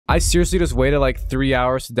I seriously just waited like 3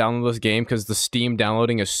 hours to download this game because the Steam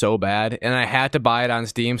downloading is so bad, and I had to buy it on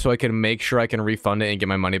Steam so I can make sure I can refund it and get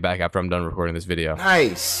my money back after I'm done recording this video.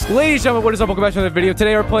 Nice. Ladies and gentlemen, what is up? Welcome back to another video.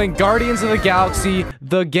 Today we're playing Guardians of the Galaxy,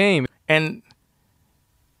 the game. And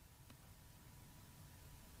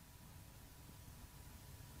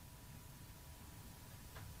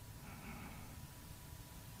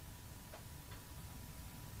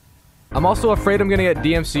I'm also afraid I'm gonna get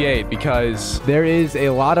DMCA'd because there is a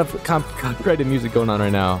lot of copyrighted music going on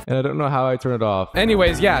right now, and I don't know how I turn it off.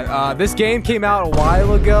 Anyways, yeah, this game came out a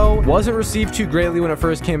while ago. Wasn't received too greatly when it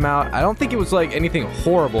first came out. I don't think it was like anything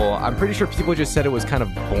horrible. I'm pretty sure people just said it was kind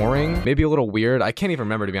of boring, maybe a little weird. I can't even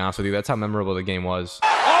remember, to be honest with you. That's how memorable the game was.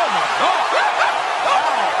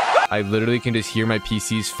 I literally can just hear my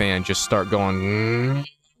PC's fan just start going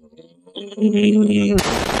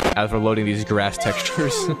as we're loading these grass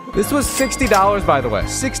textures. This was $60, by the way.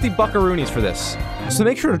 60 buckaroonies for this. So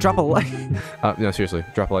make sure to drop a like. No, seriously,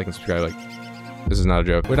 drop a like and subscribe. Like, this is not a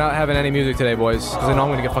joke. We're not having any music today, boys, because I know I'm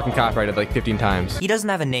gonna get fucking copyrighted like 15 times. He doesn't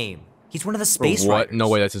have a name. He's one of the space What? riders. No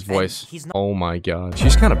way, that's his voice. He's not Oh my god.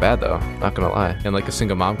 She's kind of bad though, not gonna lie. In like a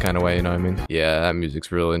single mom kind of way, you know what I mean? Yeah, that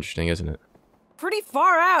music's real interesting, isn't it? Pretty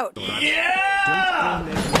far out.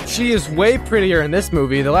 She is way prettier in this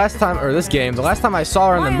movie. The last time I saw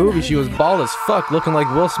her in the movie, she was bald as fuck, looking like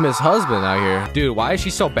Will Smith's husband out here. Dude, why is she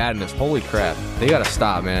so bad in this? Holy crap. They gotta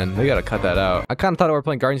stop, man. They gotta cut that out. I kind of thought we were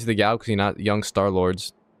playing Guardians of the Galaxy, not young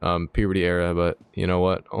Star-Lord's puberty era, but you know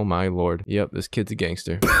what? Oh my lord. Yep, this kid's a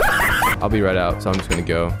gangster. I'll be right out, so I'm just gonna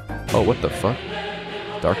go. Oh, what the fuck?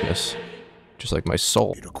 Darkness. Just like my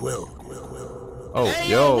soul. Oh,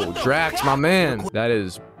 yo, Drax, my man. That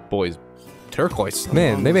is, boys, turquoise.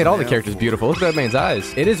 Man, they made all the characters beautiful. Look at that man's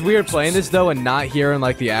eyes. It is weird playing this, though, and not hearing,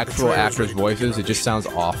 like, the actual actors' voices. It just sounds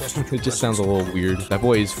off. It just sounds a little weird. That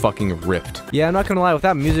boy is fucking ripped. Yeah, I'm not gonna lie. With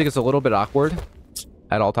that music, it's a little bit awkward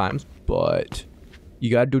at all times, but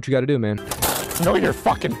you gotta do what you gotta do, man. Know your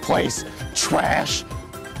fucking place, trash.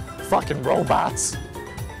 Fucking robots.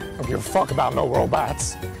 Don't give a fuck about no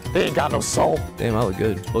robots. They ain't got no soul. Damn, I look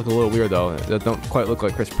good. Look a little weird, though. That don't quite look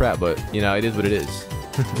like Chris Pratt, but, you know, it is what it is.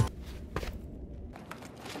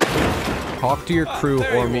 Talk to your crew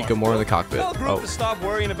or meet Gamora in the cockpit. Oh. Stop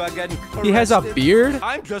worrying about getting arrested. He has a beard?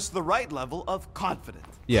 I'm just the right level of confident.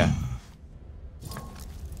 Yeah.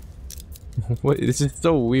 What? This is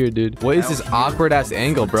so weird, dude. What is this awkward ass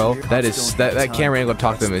angle, bro? That camera angle to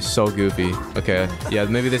talk to them is so goofy. Okay, yeah,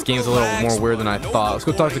 maybe this game's a little more weird than I thought. Let's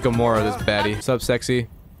go talk to Gamora, this baddie. What's up, sexy?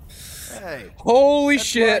 Hey. Holy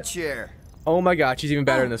shit! Chair. Oh my god, she's even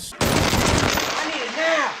better in this. I need it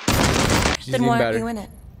now. She's Then even why better. aren't you in it?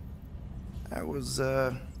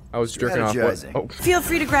 I was jerking off. What? Oh. Feel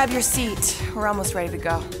free to grab your seat. We're almost ready to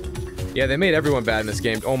go. Yeah, they made everyone bad in this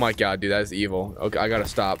game. Oh my god, dude, that is evil. Okay, I gotta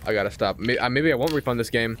stop. I gotta stop. Maybe I won't refund this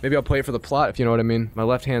game. Maybe I'll play it for the plot, if you know what I mean. My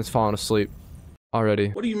left hand's falling asleep already.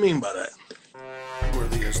 What do you mean by that?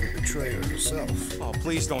 Worthy as the betrayer herself. Oh,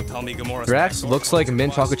 please don't tell me Gamora's Drax looks like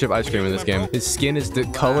mint chocolate chip ice cream in this game. His skin is the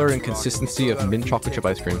color and consistency of mint chocolate chip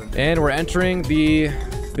ice cream. And we're entering the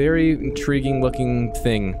very intriguing looking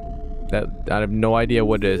thing that I have no idea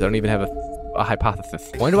what it is. I don't even have a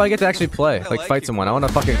hypothesis. When do I get to actually play? Like fight someone? I want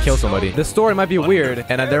to fucking kill somebody. This story might be weird,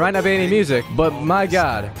 and there might not be any music, but my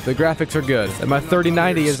god, the graphics are good. And my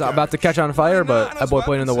 3090 is about to catch on fire, but that boy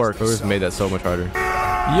playing in the work. Whoever's made that so much harder.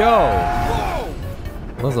 Yo!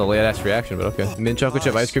 That was a late-ass reaction, but okay. Mint chocolate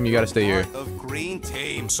chip ice cream, you gotta stay here. of green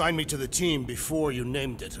tea. Signed me to the team before you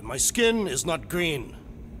named it, and my skin is not green.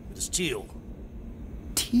 It is teal.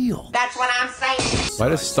 Teal? That's what I'm saying. Why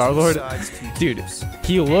does Star-Lord... Dude,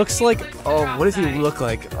 he looks like... Oh, what does he look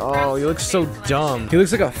like? Oh, he looks so dumb. He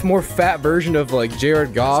looks like a more fat version of, like,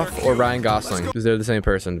 Jared Goff or Ryan Gosling. Because they're the same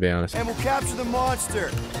person, to be honest. And we'll capture the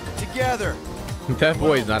monster together. That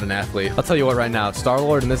boy is not an athlete. I'll tell you what right now,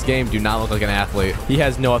 Star-Lord in this game do not look like an athlete. He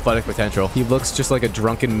has no athletic potential. He looks just like a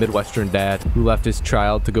drunken Midwestern dad who left his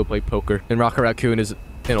child to go play poker. And Rocket Raccoon is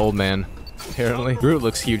an old man, apparently. Groot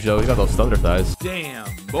looks huge though. He's got those thunder thighs. Damn,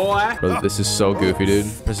 boy. Bro, this is so goofy, dude.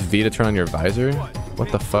 Press V to turn on your visor.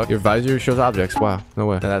 What the fuck? Your visor shows objects. Wow. No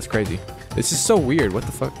way. That's crazy. This is so weird. What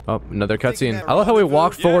the fuck? Oh, another cutscene. I love how we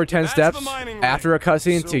walked forward 10 steps after a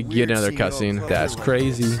cutscene to get another cutscene. That's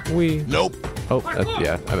crazy. Nope. Oh,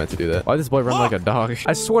 yeah, I meant to do that. Why does this boy run like a dog?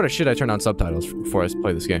 I swear to shit I turned on subtitles before I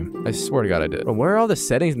play this game. I swear to God I did. Bro, where are all the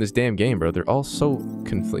settings in this damn game, bro? They're all so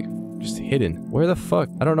just hidden. Where the fuck?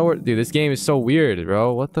 I don't know where. Dude, this game is so weird,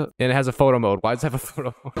 bro. What the? And it has a photo mode. Why does it have a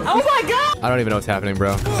photo mode? Oh my god! I don't even know what's happening,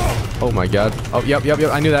 bro. Oh my god. Oh, yep.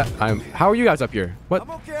 I knew that. How are you guys up here? What?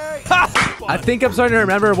 Okay. I think I'm starting to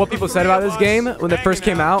remember what people said about this game when it first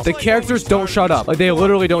came out. The characters don't shut up. Like, they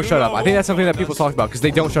literally don't shut up. I think that's something that people talk about because they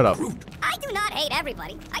don't shut up. I do not hate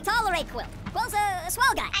everybody. I tolerate Quill. Quill's a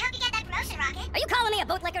swell guy. I hope you get that promotion, Rocket. Are you calling me a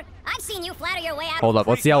bootlicker? I've seen you flatter your way out. Hold up.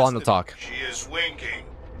 Let's see how long they'll talk. She is winking.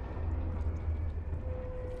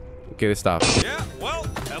 Okay, they stop. Yeah, well.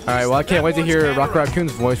 All right, well, I can't wait to hear Rock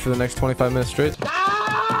Raccoon's voice for the next 25 minutes straight.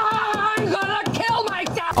 I'm gonna kill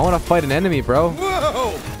myself! I want to fight an enemy, bro.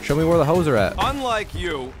 Whoa! Show me where the hoes are at. Unlike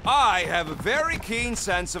you, I have a very keen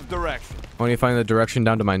sense of direction. I want you to find the direction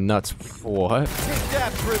down to my nuts. What? Take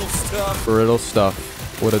that brittle stuff. Brittle stuff.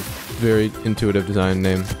 What a very intuitive design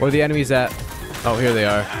name. Where are the enemies at? Oh, here they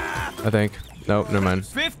are. I think. Nope, never mind.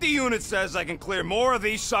 50 units says I can clear more of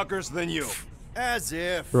these suckers than you. As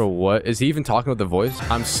if. Bro, what? Is he even talking with the voice?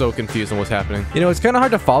 I'm so confused on what's happening. You know, it's kind of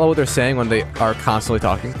hard to follow what they're saying when they are constantly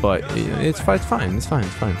talking, but it's fine. It's fine.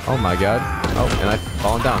 Oh my god. Oh, and I've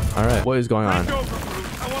fallen down. All right. What is going on? I want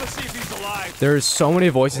to see if he's alive. There's so many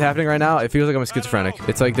voices happening right now. It feels like I'm schizophrenic.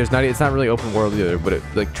 It's like it's not really open world either, but it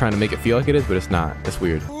like trying to make it feel like it is, but it's not. It's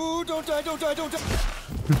weird. Ooh, don't die. What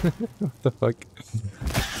the fuck?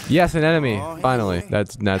 Yes, an enemy. Finally.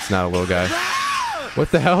 That's not a little guy. What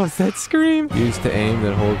the hell is that scream? Use to aim,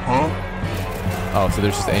 then hold. Oh, so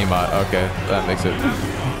there's just aimbot. Okay, that makes it.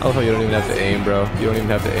 I love how you don't even have to aim, bro. You don't even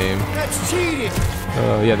have to aim. That's cheating.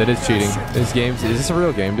 Oh, yeah, that is cheating. This game's... Is this a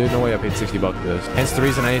real game, dude? No way I paid 60 bucks for this. Hence the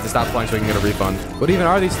reason I need to stop playing so I can get a refund. What even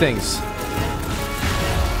are these things?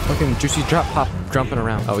 Fucking juicy drop pop jumping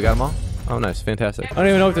around. Oh, we got them all? Oh, nice. Fantastic. I don't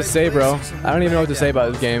even know what to say, bro. I don't even know what to say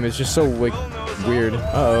about this game. It's just so, like, weird.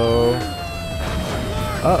 Uh-oh.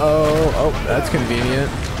 Oh, that's convenient.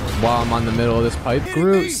 While I'm on the middle of this pipe.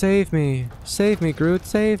 Groot, save me. Save me, Groot,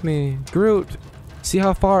 save me. Groot, see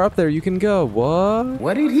how far up there you can go. What?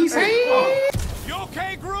 What did he say? You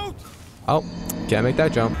okay, Groot? Oh, can't make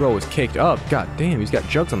that jump. Bro is caked up. God damn, he's got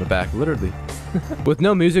jugs on the back, literally. With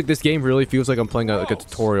no music, this game really feels like I'm playing like a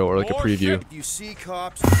tutorial or like a preview. You see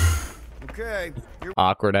cops. Okay.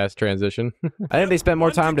 Awkward ass transition. I think they spent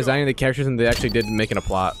more time designing the characters than they actually did making a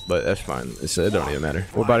plot, but that's fine. It don't even matter.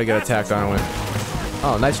 We're about to get attacked, aren't we?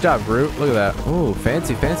 Oh, nice job, Groot. Look at that. Ooh,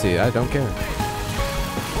 fancy. I don't care.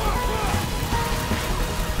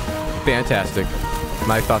 Fantastic.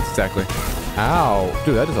 My thoughts exactly. Ow.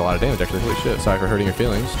 Dude, that does a lot of damage, actually. Holy shit. Sorry for hurting your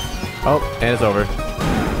feelings. Oh, and it's over.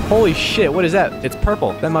 Holy shit, what is that? It's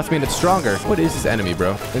purple. That must mean it's stronger. What is this enemy,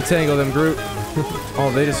 bro? Entangle them, Groot.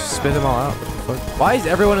 Oh, they just spit them all out. Why is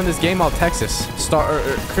everyone in this game all Texas?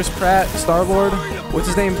 Chris Pratt, Star-Lord, what's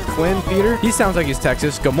his name? Quinn, Peter? He sounds like he's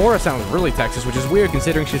Texas. Gamora sounds really Texas, which is weird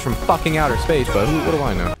considering she's from fucking outer space, but what do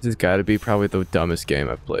I know? This has got to be probably the dumbest game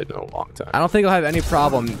I've played in a long time. I don't think I'll have any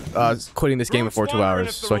problem quitting this game before 2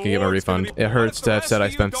 hours so I can get my refund. It hurts to have said I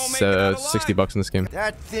spent 60 bucks in this game.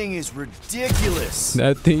 That thing is ridiculous.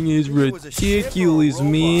 That thing is ridiculous,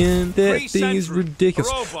 man. That thing is ridiculous.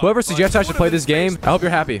 Whoever suggests I should play this game, I hope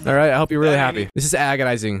you're happy. All right, I hope you're really happy. This is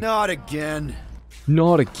agonizing. Not again.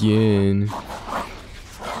 Not again.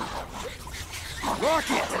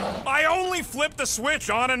 Rocket! I only flipped the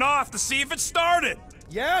switch on and off to see if it started.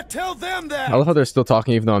 Yeah, tell them that. I love how they're still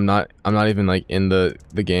talking even though I'm not even like in the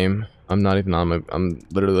game. I'm not even on my, I'm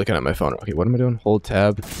literally looking at my phone. Okay, what am I doing? Hold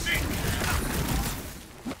tab.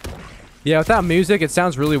 Yeah, without music, it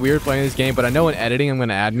sounds really weird playing this game, but I know in editing I'm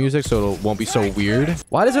gonna add music so it won't be so weird.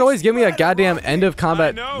 Why does it always give me a goddamn end of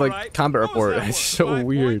combat, combat report? It's so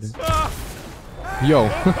weird. Yo.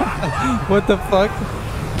 What the fuck?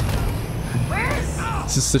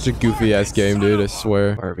 This is such a goofy ass game, dude, I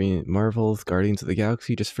swear. Marvel's Guardians of the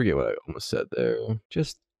Galaxy, just forget what I almost said there.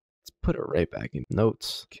 Just put it right back in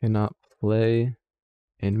notes. Cannot play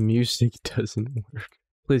and music doesn't work.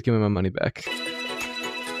 Please give me my money back.